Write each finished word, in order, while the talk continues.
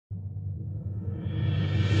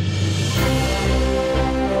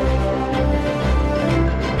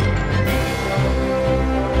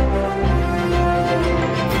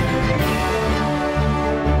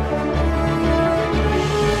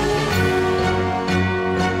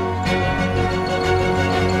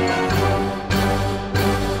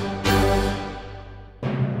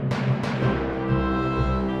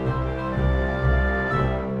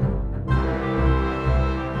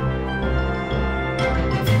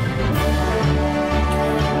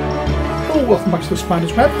welcome back to the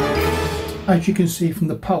Spider's Web. As you can see from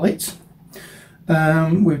the palette,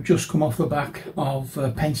 we've just come off the back of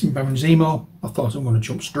painting Baron Zemo. I thought I'm going to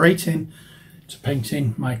jump straight in to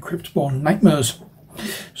painting my Cryptborn Nightmares.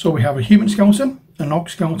 So we have a human skeleton, an orc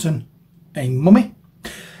skeleton, a mummy,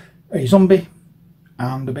 a zombie,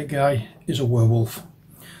 and the big guy is a werewolf.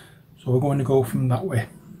 So we're going to go from that way.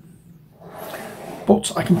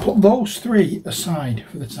 But I can put those three aside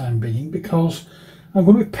for the time being because I'm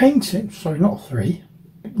going to be painting, sorry, not three,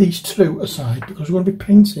 these two aside, because we're going to be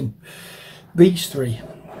painting these three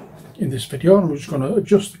in this video. And we're just going to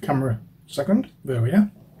adjust the camera a second. There we are.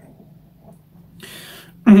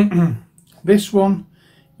 This one,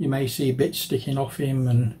 you may see bits sticking off him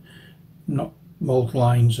and not mould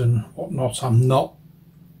lines and whatnot. I'm not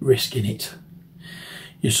risking it.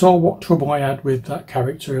 You saw what trouble I had with that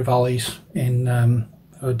character of Ali's in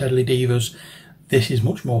Deadly Divas. This is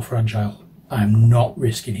much more fragile. I'm not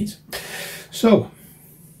risking it. So,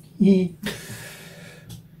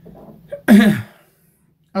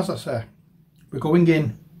 as I say, we're going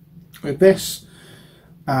in with this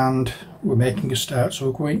and we're making a start.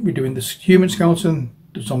 So we're doing the human skeleton,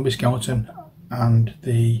 the zombie skeleton, and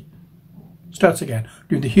the... Start again.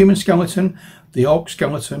 Doing the human skeleton, the orc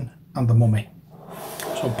skeleton, and the mummy.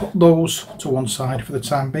 So I'll put those to one side for the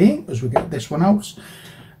time being as we get this one out.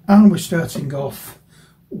 And we're starting off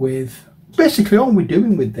with, basically all we're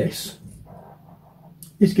doing with this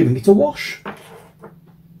is giving it a wash.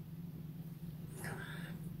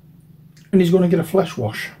 And he's going to get a flesh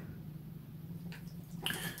wash.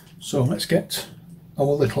 So let's get our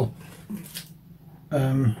little,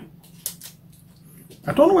 I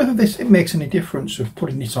don't know whether it makes any difference of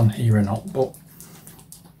putting it on here or not, but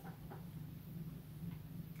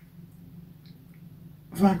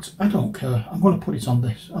in fact, I don't care. I'm going to put it on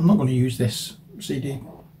this. I'm not going to use this CD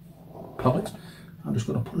palette. I'm just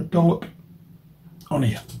going to put a dollop on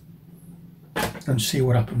here and see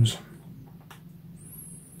what happens.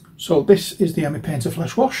 So this is the Emmy Painter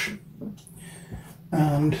Flesh Wash,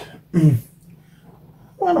 and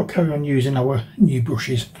why not carry on using our new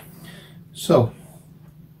brushes? So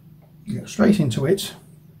get straight into it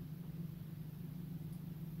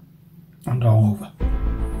and all over.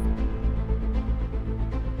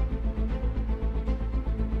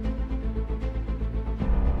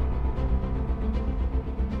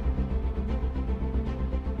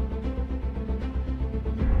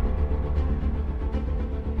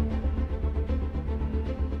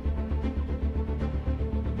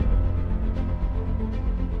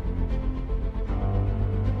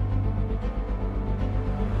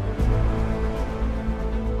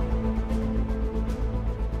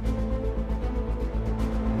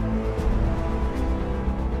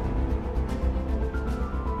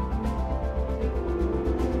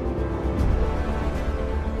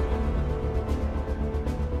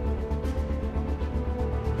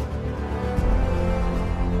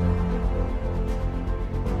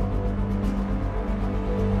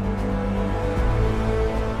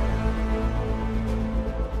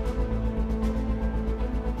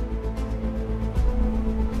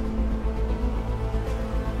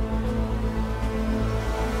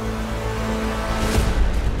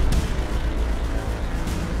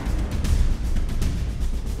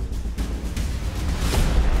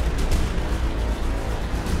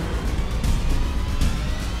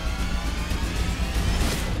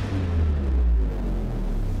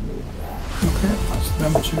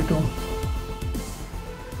 Them two done.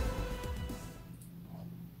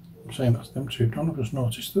 I'm saying that's them two done. I've just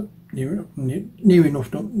noticed that near enough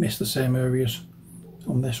don't miss the same areas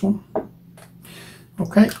on this one.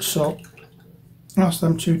 Okay, so that's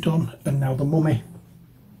them two done, and now the mummy.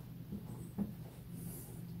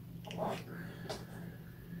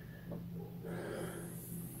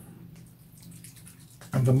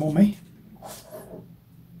 And the mummy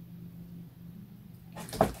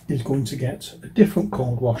is going to get a different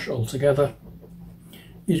cold wash altogether.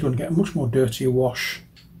 He's going to get a much more dirtier wash,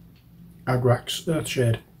 Agrax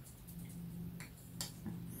Earthshade.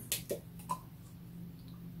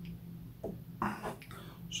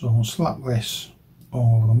 So I'll slap this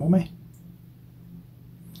all over the mummy.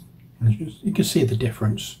 And you can see the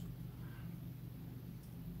difference.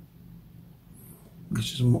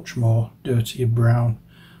 This is a much more dirtier brown,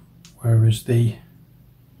 whereas the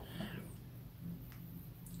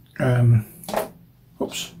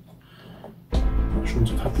oops, that shouldn't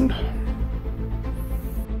have happened.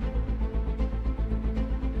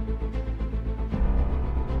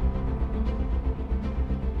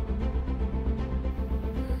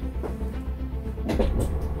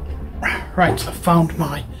 Right, I found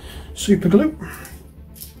my super glue.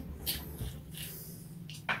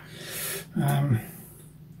 What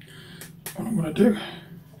I'm going to do,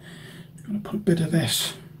 I'm going to put a bit of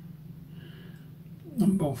this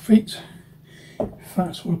on both feet. In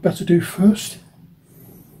fact, what I'd better do first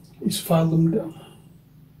is file them down.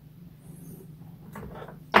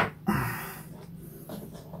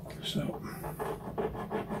 So,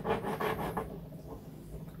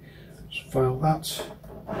 let's file that,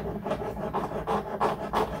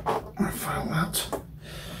 and file that,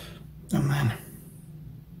 and then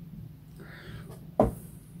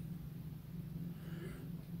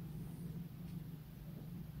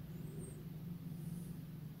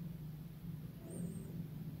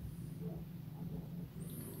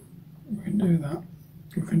we can do that,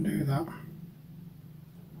 we can do that.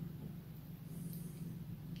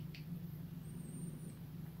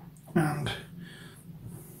 And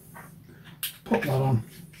put that on.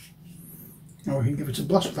 Now we can give it a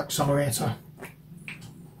blast with the accelerator.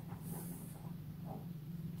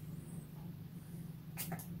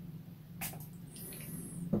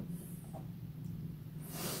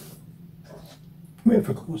 Wait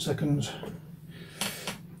for a couple of seconds.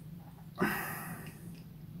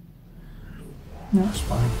 That's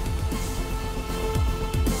fine.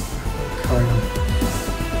 Carry on.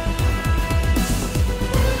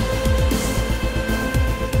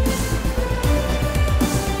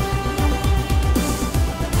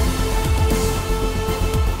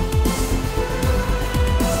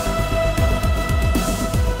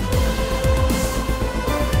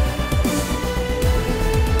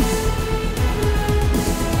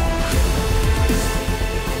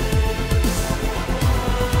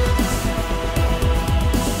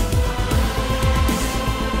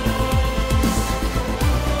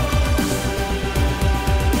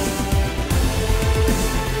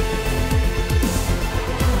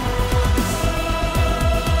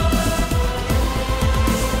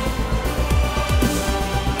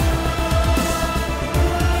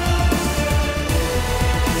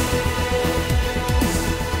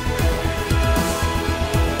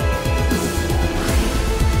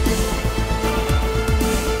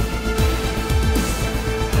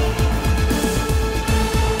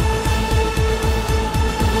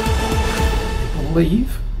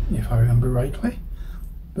 Believe, if I remember rightly,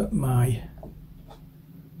 that my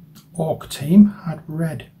orc team had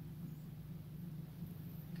red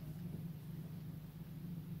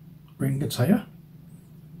ring attire,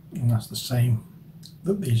 and that's the same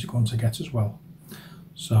that these are going to get as well.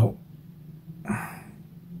 So, as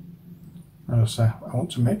I say, I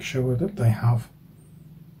want to make sure that they have,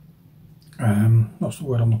 what's the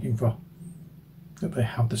word I'm looking for, that they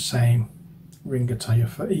have the same ring attire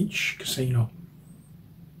for each casino.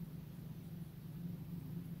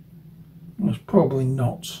 That's probably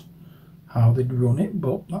not how they'd run it,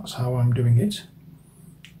 but that's how I'm doing it,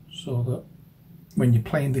 so that when you're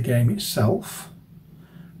playing the game itself,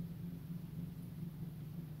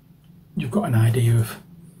 you've got an idea of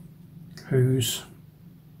whose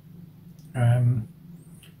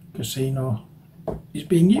casino is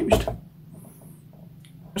being used.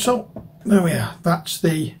 So there we are, that's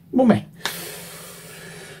the mummy.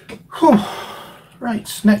 Whew.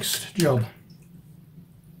 Right, next job.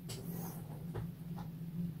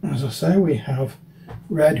 As I say, we have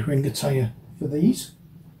red ring attire for these.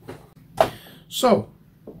 So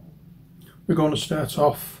we're going to start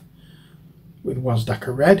off with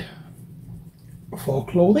Wazdaka red for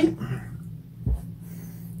clothing.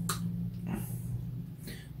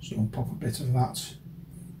 So I'll pop a bit of that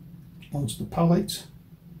onto the palette.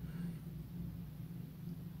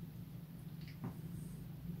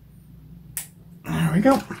 There we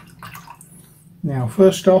go. Now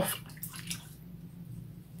first off,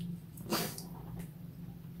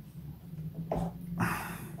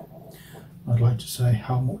 I'd like to say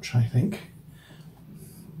how much I think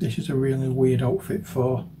this is a really weird outfit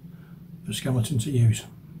for a skeleton to use,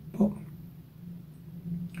 but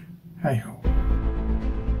hey ho.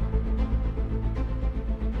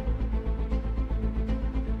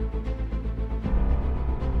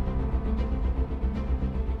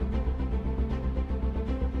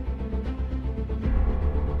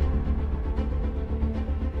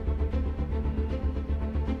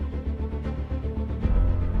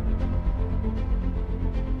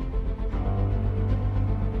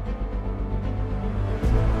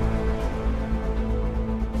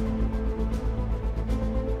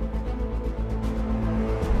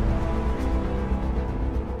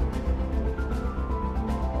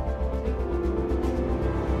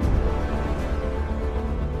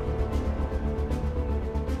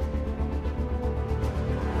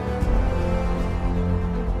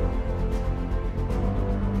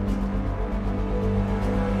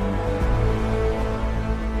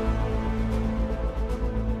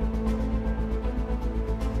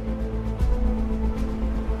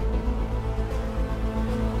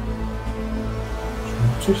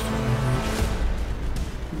 just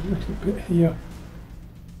a little bit here.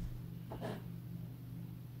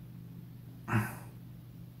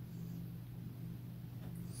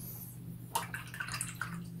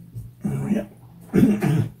 Oh yeah.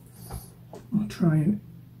 I'll try and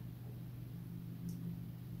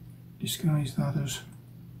disguise that as,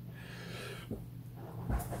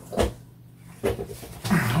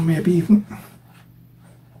 or maybe even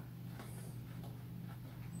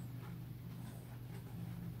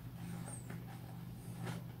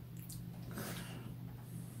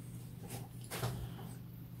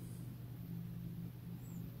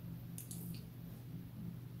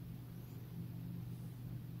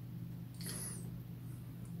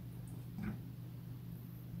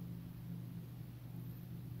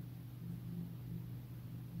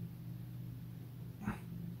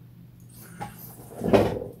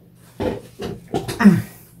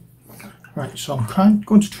right, so I'm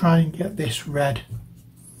going to try and get this red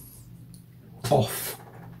off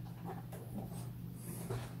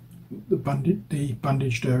the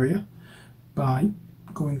bandaged area by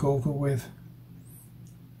going over with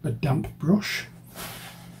a damp brush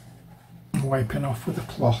and wiping off with a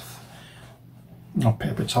cloth or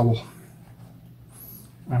paper towel.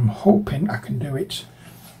 I'm hoping I can do it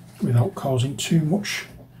without causing too much,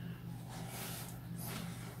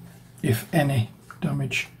 if any,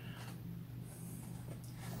 damage.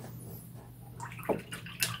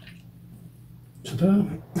 To there,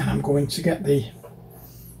 and I'm going to get the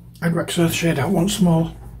Agrex Earthshade out once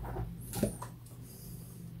more.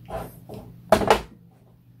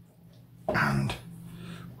 And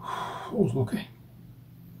I was lucky.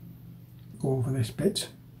 Go over this bit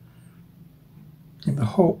in the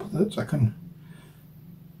hope that I can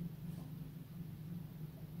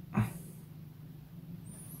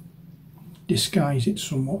disguise it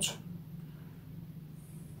somewhat.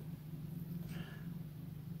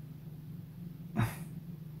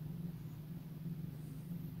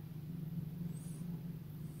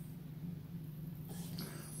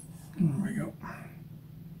 There we go.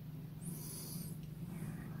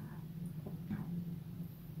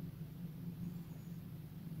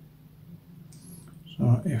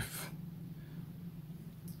 So if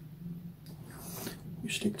we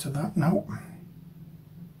stick to that now,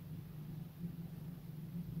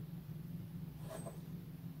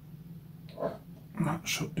 that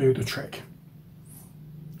should do the trick.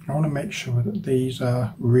 I want to make sure that these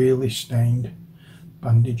are really stained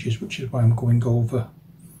bandages, which is why I'm going over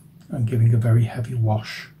and giving a very heavy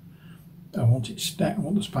wash. I want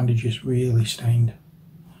the bandages really stained.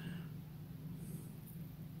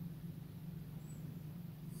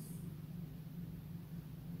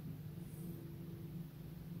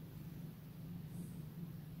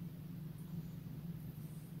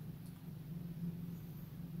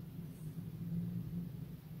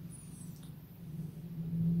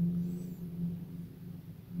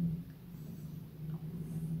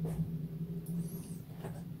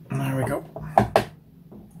 There we go.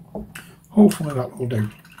 Hopefully that will do.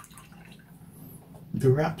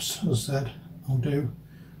 The wraps, as I said, I'll do.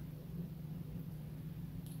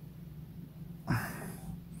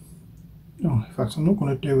 No, in fact I'm not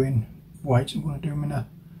going to do in white, I'm going to do them in a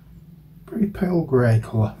pretty pale grey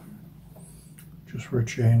colour, just for a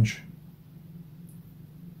change.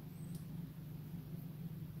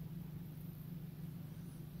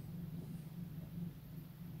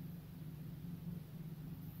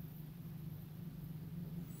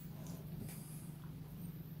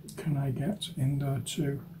 Can I get in there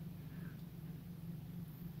too?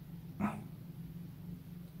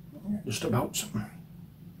 Just about.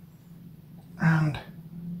 And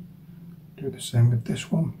do the same with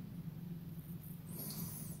this one.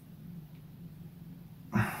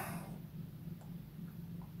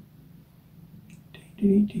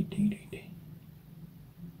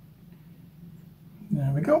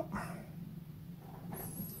 There we go.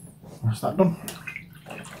 That's that done.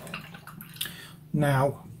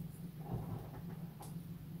 Now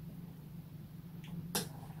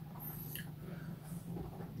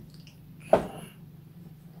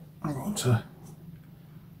I'm going to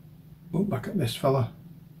look back at this fella.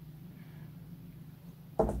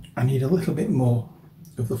 I need a little bit more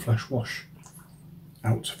of the flesh wash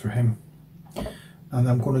out for him, and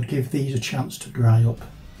I'm going to give these a chance to dry up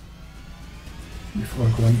before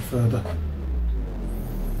I go any further.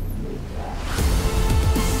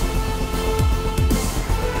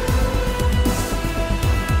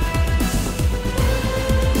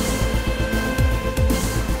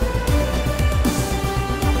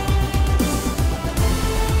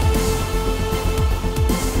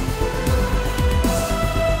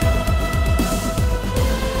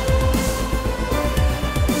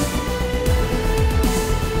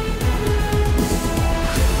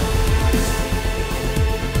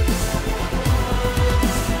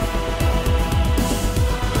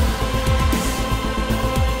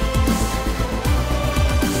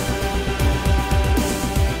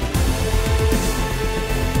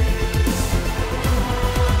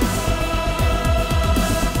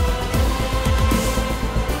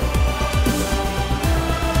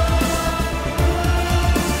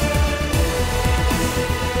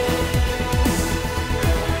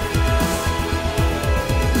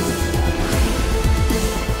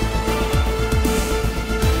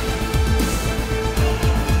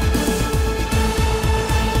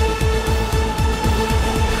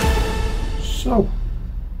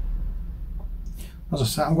 As I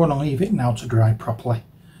said, I'm going to leave it now to dry properly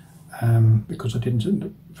because I didn't in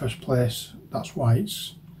the first place. That's why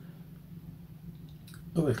it's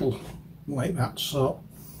a little like that. So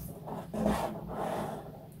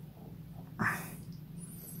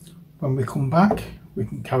when we come back, we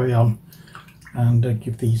can carry on and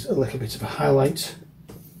give these a little bit of a highlight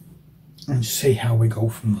and see how we go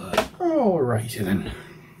from there. Alrighty then,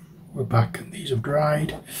 we're back and these have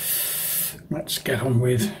dried. Let's get on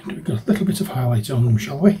with doing a little bit of highlight on them,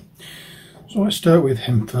 shall we? So let's start with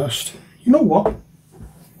him first. You know what?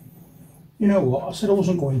 I said I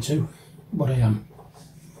wasn't going to, but I am.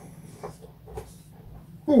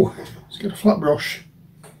 Oh, let's get a flat brush.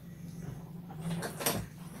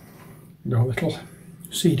 Do a little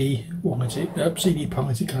CD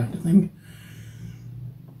palette kind of thing.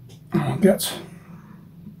 And I'll get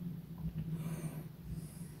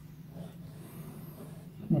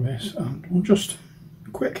this and we'll just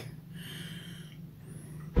quick.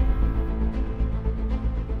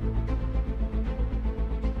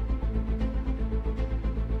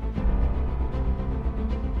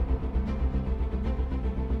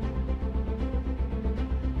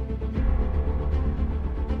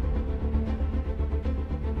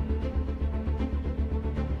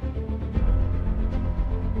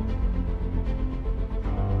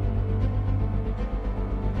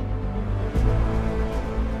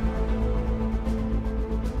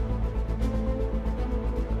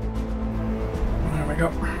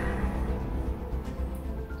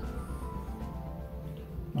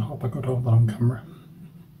 I hope I got all that on camera.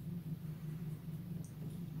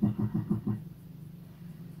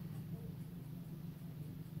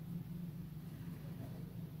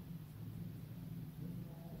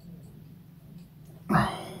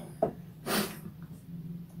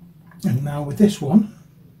 And now with this one,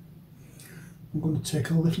 I'm going to take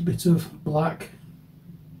a little bit of black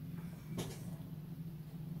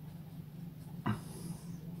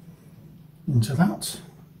into that,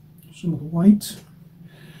 some of the white,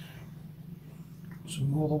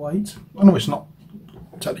 some more of the white. I know it's not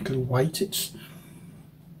technically white, it's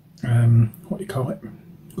what do you call it,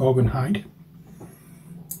 gorgon hide,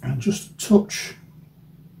 and just a touch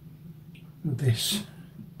of this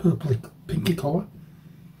purpley pinky colour,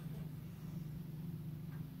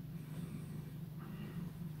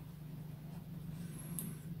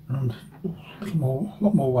 and a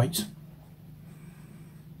lot more white.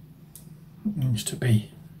 It needs to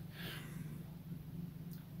be.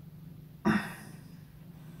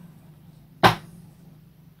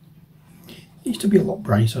 Needs to be a lot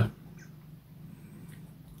brighter.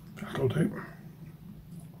 That'll do.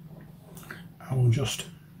 I will just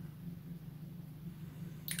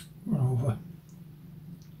run over.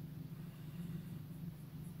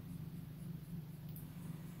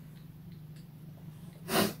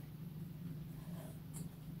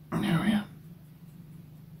 There we are.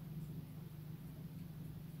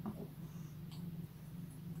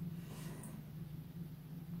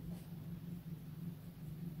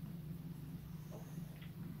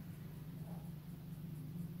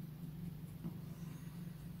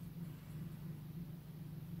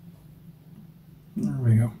 There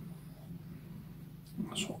we go.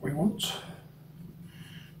 That's what we want.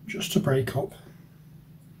 Just to break up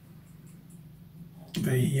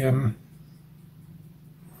the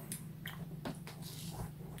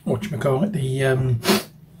whatchamacallit,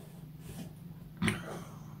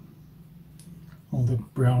 all the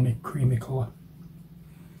browny creamy colour.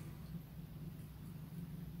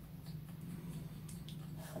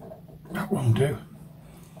 That won't do.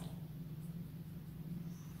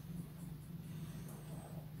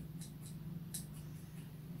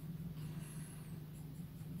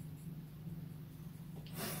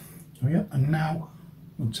 Oh yeah, and now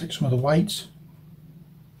we'll take some of the white,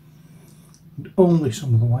 and only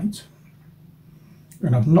some of the white,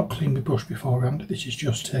 and I've not cleaned my brush beforehand, this is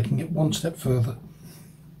just taking it one step further,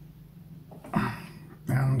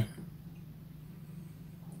 and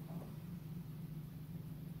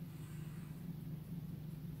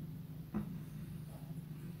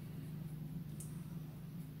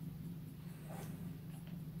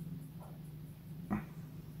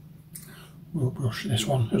we'll brush this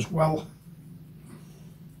one as well.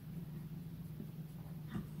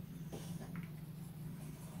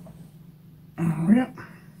 Oh yeah.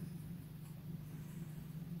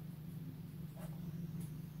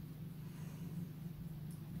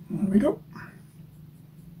 There we go.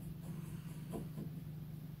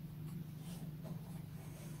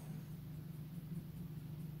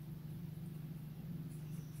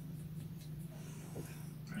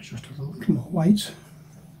 Let's just have a little more white.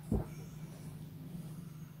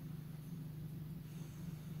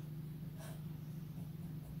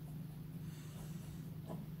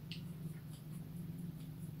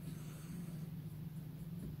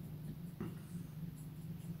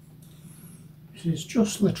 It is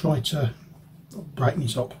just literally to brighten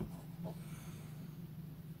it up.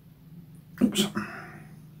 Oops, a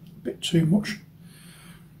bit too much.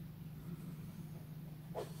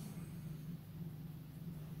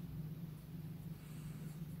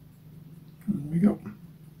 There we go.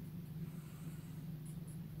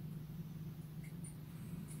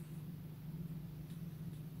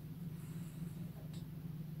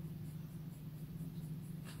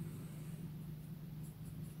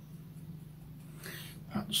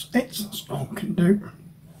 That's it, that's all we can do.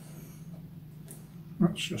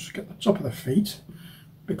 Let's just get the top of the feet,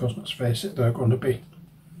 because let's face it, they're going to be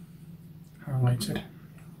highlighted.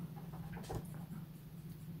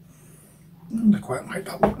 And I quite like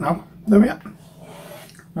that look now. There we are.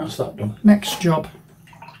 That's that done. Next job,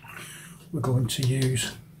 we're going to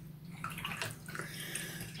use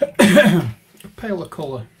a paler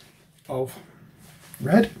colour of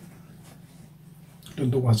red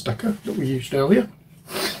than the Wazdaka that we used earlier.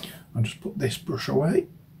 I'll just put this brush away.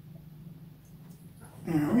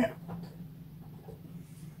 There we are.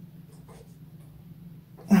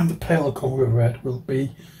 And the paler colour of red will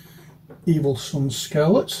be Evil Sun's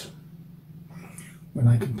Scarlet. When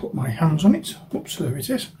I can put my hands on it. Oops, there it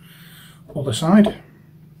is. Other side.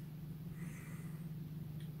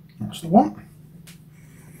 That's the one.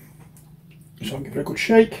 So I'll give it a good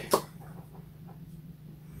shake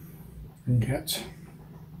and get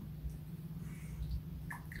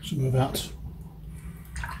some of that.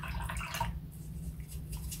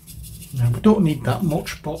 Now we don't need that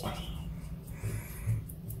much, but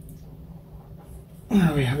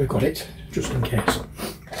there we have, we've got it, just in case.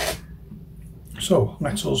 So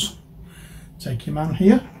let us take your man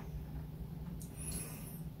here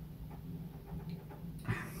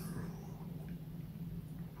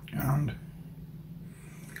and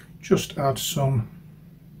just add some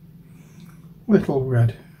little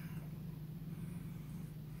red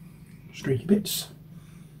streaky bits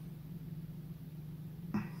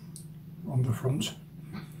on the front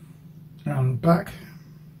and back.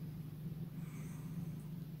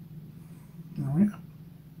 Oh yeah.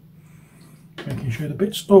 Making sure the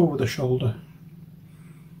bits over the shoulder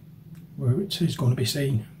where it is going to be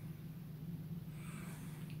seen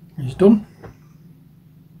is done,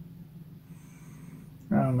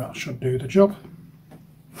 and that should do the job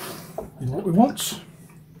in what we want.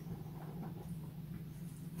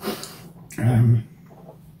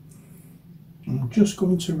 I'm just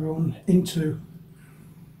going to run into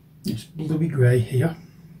this bluey grey here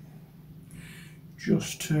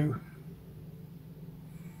just to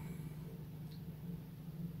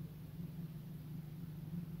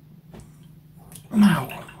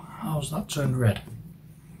now, how's that turned red?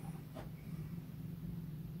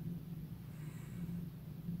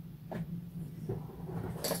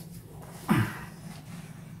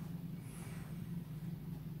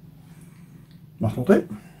 That'll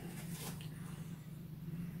do.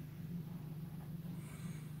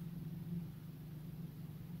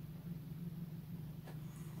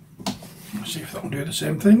 Let's see if that'll do the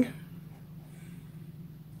same thing.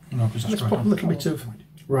 No, because let's put a little bit of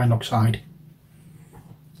Rhine oxide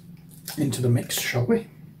into the mix, shall we?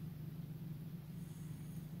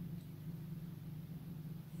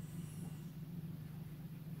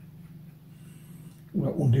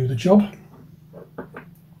 That will do the job.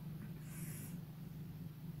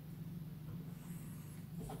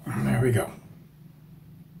 And there we go.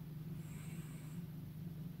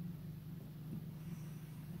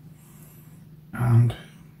 And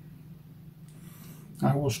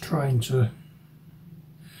I was trying to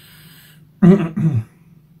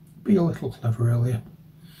be a little clever earlier.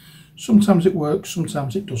 Sometimes it works,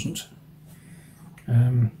 sometimes it doesn't. I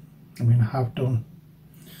mean, I have done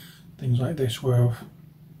things like this where I've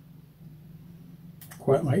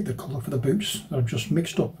quite like the colour for the boots that I've just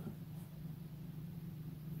mixed up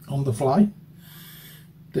on the fly.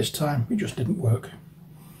 This time it just didn't work.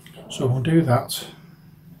 So we'll do that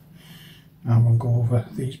and we'll go over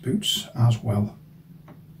these boots as well,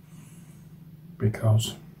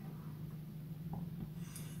 because,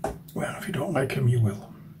 well, if you don't like them, you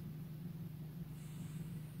will.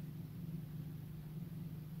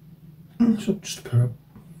 So just a pair of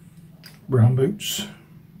brown boots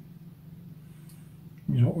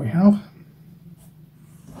is what we have.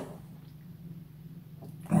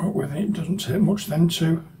 Work with it. It doesn't take much then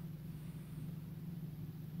to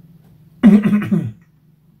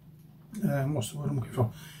what's the word I'm looking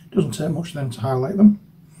for? It doesn't take much then to highlight them.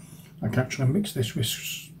 I can actually mix this with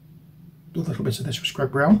a little bit of this with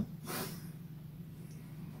scrag brown.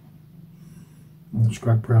 And the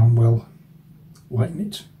scrag brown will lighten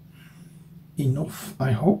it enough,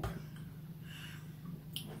 I hope.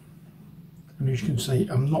 And as you can see,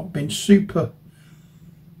 I'm not being super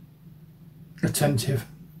attentive,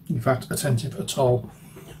 in fact attentive at all,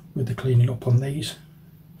 with the cleaning up on these.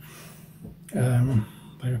 They're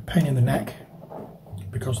a pain in the neck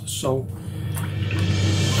because they're so